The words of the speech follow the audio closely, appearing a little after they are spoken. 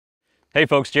Hey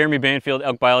folks, Jeremy Banfield,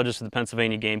 elk biologist with the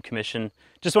Pennsylvania Game Commission.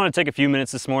 Just want to take a few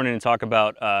minutes this morning and talk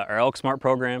about our Elk Smart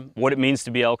program, what it means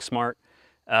to be Elk Smart.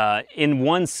 In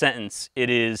one sentence, it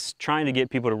is trying to get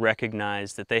people to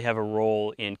recognize that they have a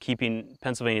role in keeping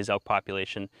Pennsylvania's elk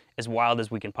population as wild as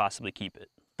we can possibly keep it.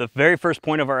 The very first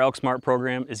point of our Elk Smart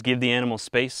program is give the animals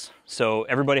space. So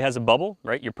everybody has a bubble,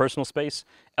 right? Your personal space.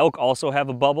 Elk also have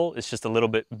a bubble, it's just a little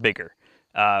bit bigger.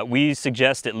 We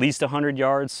suggest at least 100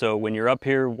 yards, so when you're up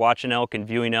here watching elk and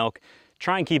viewing elk,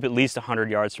 try and keep at least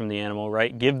 100 yards from the animal,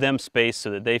 right? Give them space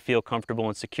so that they feel comfortable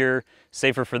and secure,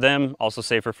 safer for them, also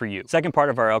safer for you. Second part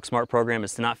of our Elk Smart program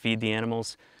is to not feed the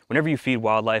animals. Whenever you feed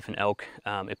wildlife and elk,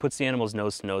 it puts the animals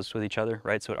nose to nose with each other,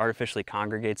 right? So it artificially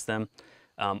congregates them.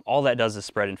 All that does is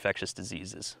spread infectious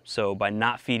diseases. So by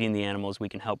not feeding the animals, we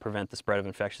can help prevent the spread of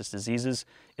infectious diseases.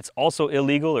 It's also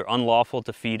illegal or unlawful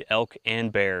to feed elk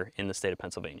and bear in the state of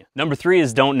Pennsylvania. Number 3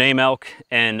 is don't name elk.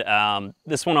 And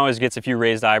this one always gets a few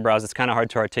raised eyebrows. It's kind of hard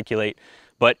to articulate.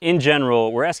 But in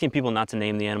general, we're asking people not to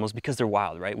name the animals because they're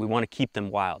wild, right? We want to keep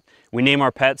them wild. We name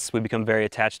our pets, we become very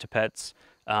attached to pets.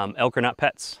 Elk are not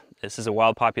pets. This is a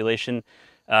wild population.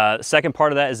 The second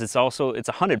part of that is it's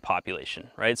a hunted population,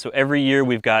 right? So every year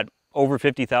we've got over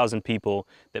 50,000 people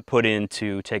that put in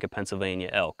to take a Pennsylvania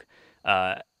elk.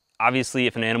 Obviously,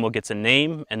 if an animal gets a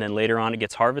name and then later on it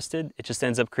gets harvested, it just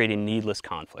ends up creating needless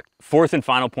conflict. Fourth and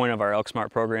final point of our Elk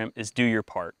Smart program is do your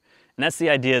part. And that's the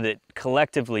idea that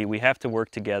collectively we have to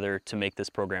work together to make this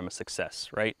program a success,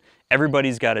 right?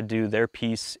 Everybody's got to do their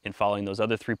piece in following those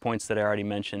other 3 points that I already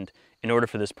mentioned in order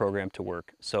for this program to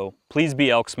work. So please be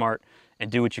Elk Smart and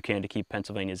do what you can to keep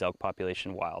Pennsylvania's elk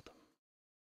population wild.